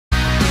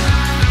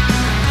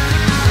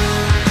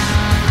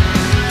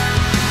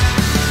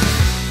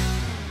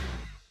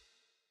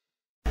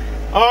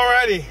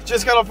Alrighty,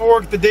 just got off of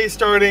work, the day's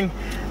starting.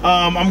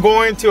 I'm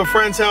going to a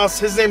friend's house.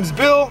 His name's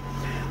Bill.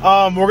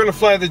 We're gonna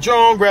fly the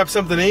drone, grab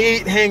something to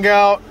eat, hang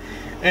out,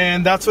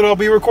 and that's what I'll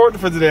be recording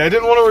for today. I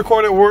didn't want to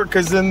record at work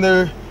because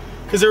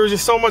there was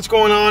just so much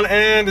going on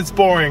and it's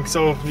boring.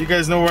 So you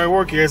guys know where I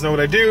work, you guys know what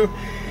I do.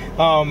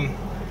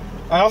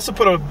 I also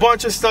put a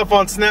bunch of stuff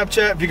on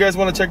Snapchat if you guys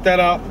want to check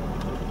that out.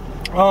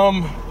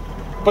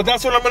 But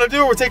that's what I'm gonna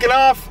do. We're taking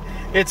off.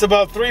 It's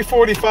about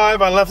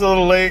 3:45. I left a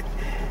little late,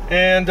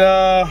 and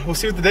we'll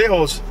see what the day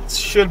holds. It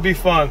should be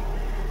fun.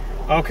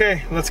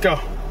 Okay, let's go.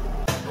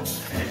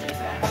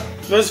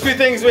 There's a few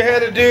things we had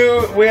to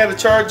do. We had to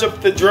charge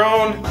up the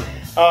drone,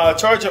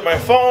 charge up my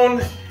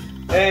phone,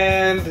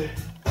 and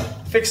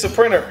fix the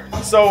printer.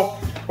 So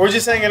we're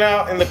just hanging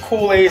out in the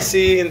cool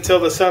AC until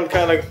the sun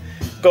kind of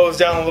goes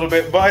down a little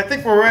bit. But I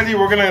think we're ready.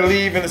 We're gonna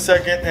leave in a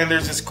second, and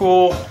there's this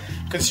cool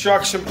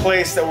construction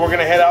place that we're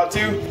gonna head out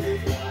to.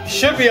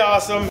 Should be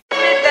awesome.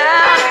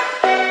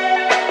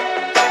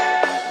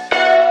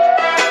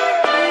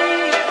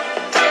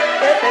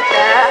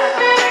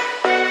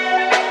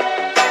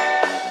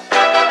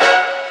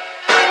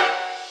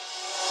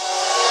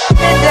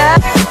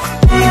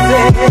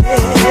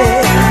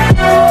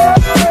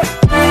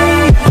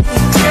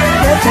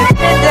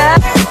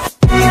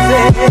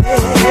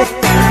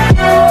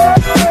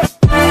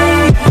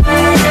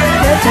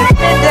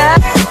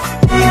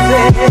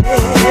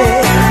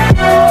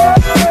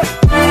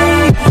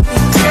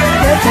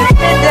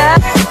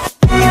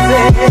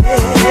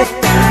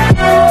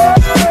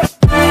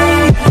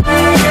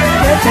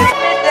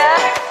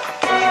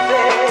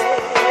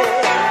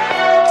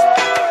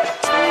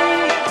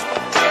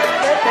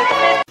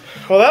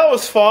 Well, that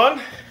was fun.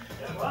 It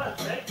was,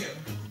 thank you.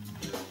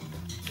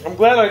 I'm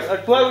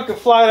glad we could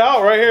fly it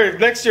out right here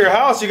next to your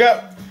house. You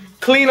got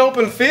clean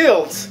open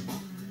fields.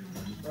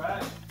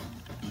 Right.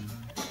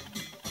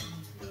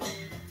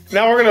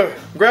 Now we're gonna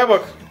grab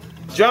a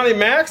Johnny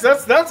Max.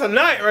 That's a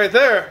night right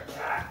there.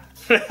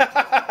 Look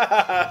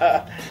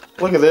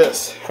at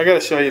this. I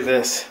gotta show you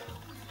this.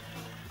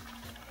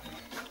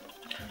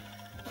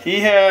 He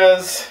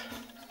has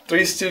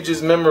Three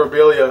Stooges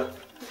memorabilia.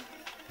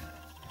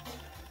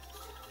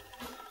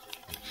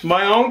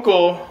 My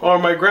uncle, or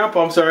my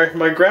grandpa, I'm sorry,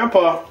 my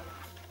grandpa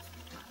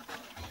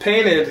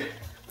painted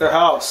their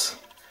house,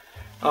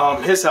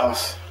 his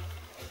house,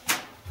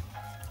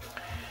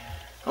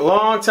 a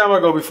long time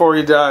ago before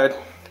he died.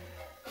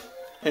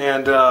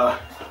 And I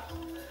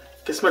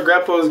guess my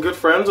grandpa was good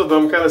friends with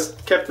him, kind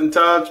of kept in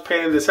touch,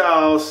 painted his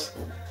house.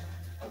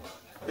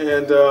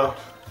 And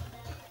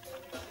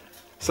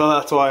so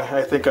that's why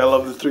I think I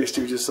love the Three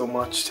Stooges so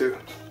much too.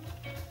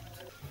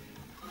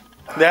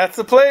 That's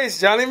the place,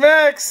 Johnny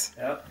Max.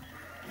 Yep.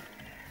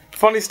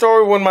 Funny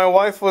story, when my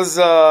wife was,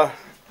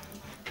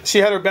 she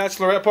had her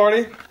bachelorette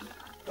party.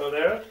 Oh,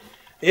 there?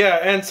 Yeah,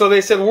 and so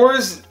they said,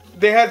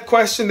 they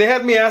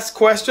had me ask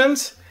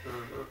questions.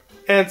 Mm-hmm.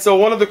 And so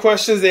one of the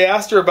questions they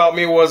asked her about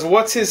me was,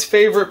 what's his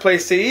favorite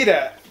place to eat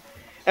at?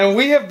 And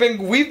we've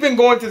been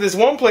going to this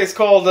one place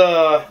called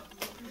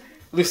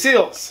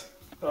Lucille's.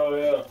 Oh,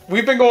 yeah.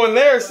 We've been going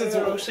there since...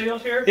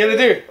 Lucille's here? Yeah, they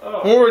do.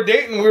 Oh. When we were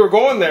dating, we were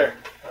going there.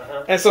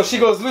 And so she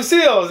goes,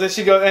 Lucille's,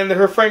 and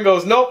her friend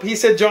goes, nope, he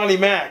said Johnny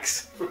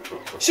Max.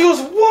 She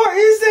goes, what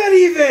is that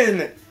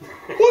even?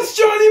 What's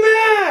Johnny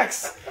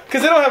Max?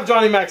 Because they don't have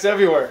Johnny Max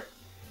everywhere.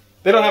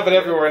 They don't have it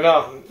everywhere,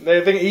 no.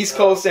 They think East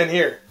Coast and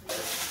here.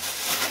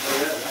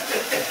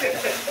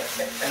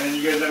 And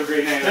you guys have a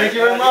great night. Thank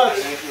you very much.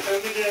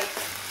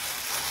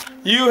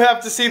 You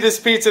have to see this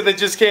pizza that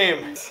just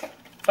came.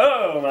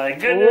 Oh my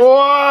goodness.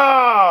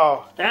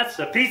 Wow. That's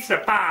a pizza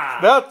pie.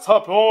 That's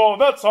amore.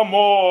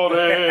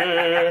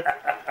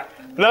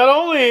 Not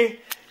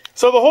only,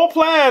 so the whole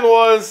plan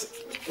was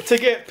to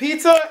get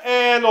pizza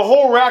and a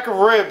whole rack of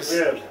ribs.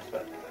 Yeah.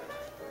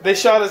 They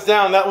shot us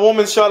down. That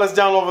woman shot us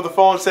down over the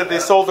phone, said they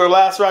sold their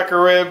last rack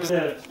of ribs.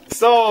 Yeah.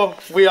 So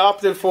we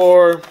opted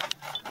for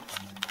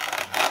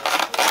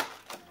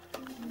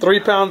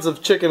 3 pounds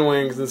of chicken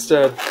wings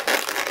instead.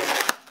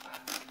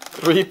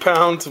 3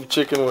 pounds of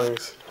chicken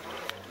wings.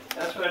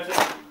 That's what I said.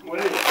 What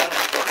is it?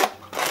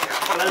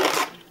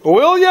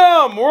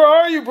 William, where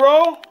are you,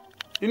 bro?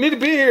 You need to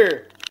be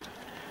here.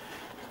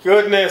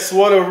 Goodness,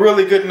 what a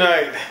really good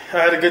night. I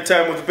had a good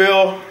time with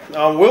Bill.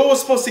 Will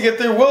was supposed to get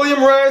there. William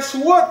Rice,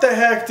 what the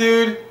heck,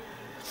 dude?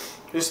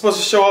 He was supposed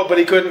to show up, but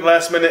he couldn't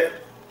last minute.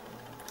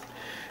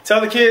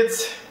 Tell the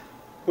kids,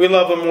 we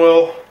love them,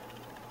 Will.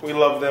 We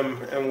love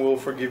them, and we'll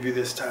forgive you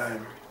this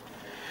time.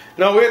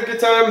 No, we had a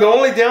good time. The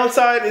only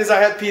downside is I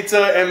had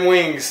pizza and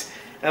wings,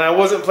 and I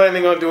wasn't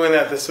planning on doing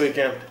that this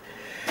weekend.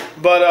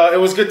 But it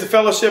was good to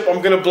fellowship.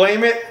 I'm going to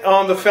blame it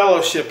on the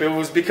fellowship. It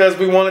was because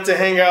we wanted to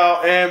hang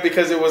out and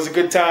because it was a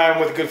good time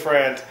with a good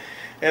friend.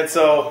 And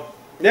so,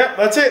 yeah,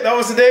 that's it. That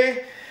was the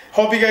day.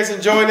 Hope you guys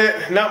enjoyed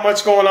it. Not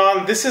much going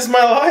on. This is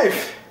my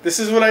life. This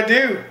is what I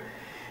do.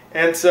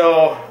 And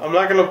so I'm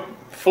not going to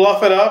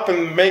fluff it up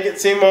and make it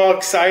seem all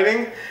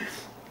exciting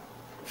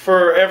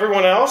for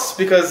everyone else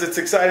because it's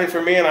exciting for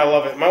me and I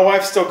love it. My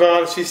wife's still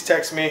gone. She's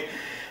texted me,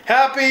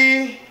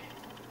 happy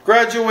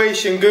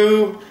graduation,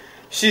 Goo.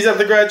 She's at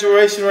the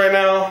graduation right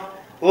now.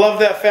 Love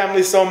that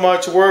family so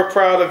much. We're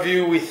proud of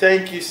you. We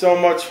thank you so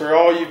much for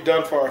all you've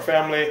done for our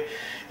family.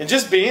 And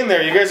just being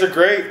there. You guys are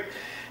great.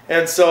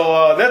 And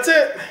so that's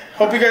it.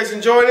 Hope you guys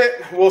enjoyed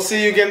it. We'll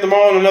see you again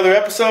tomorrow in another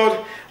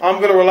episode. I'm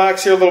going to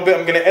relax here a little bit.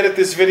 I'm going to edit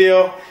this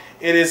video.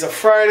 It is a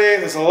Friday.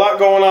 There's a lot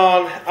going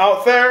on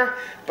out there.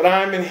 But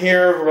I'm in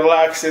here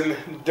relaxing.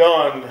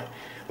 Done.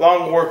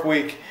 Long work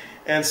week.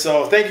 And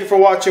so thank you for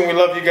watching. We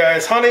love you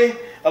guys. Honey,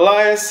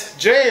 Elias,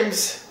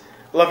 James,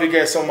 love you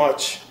guys so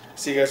much.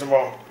 See you guys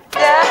tomorrow.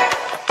 Yeah.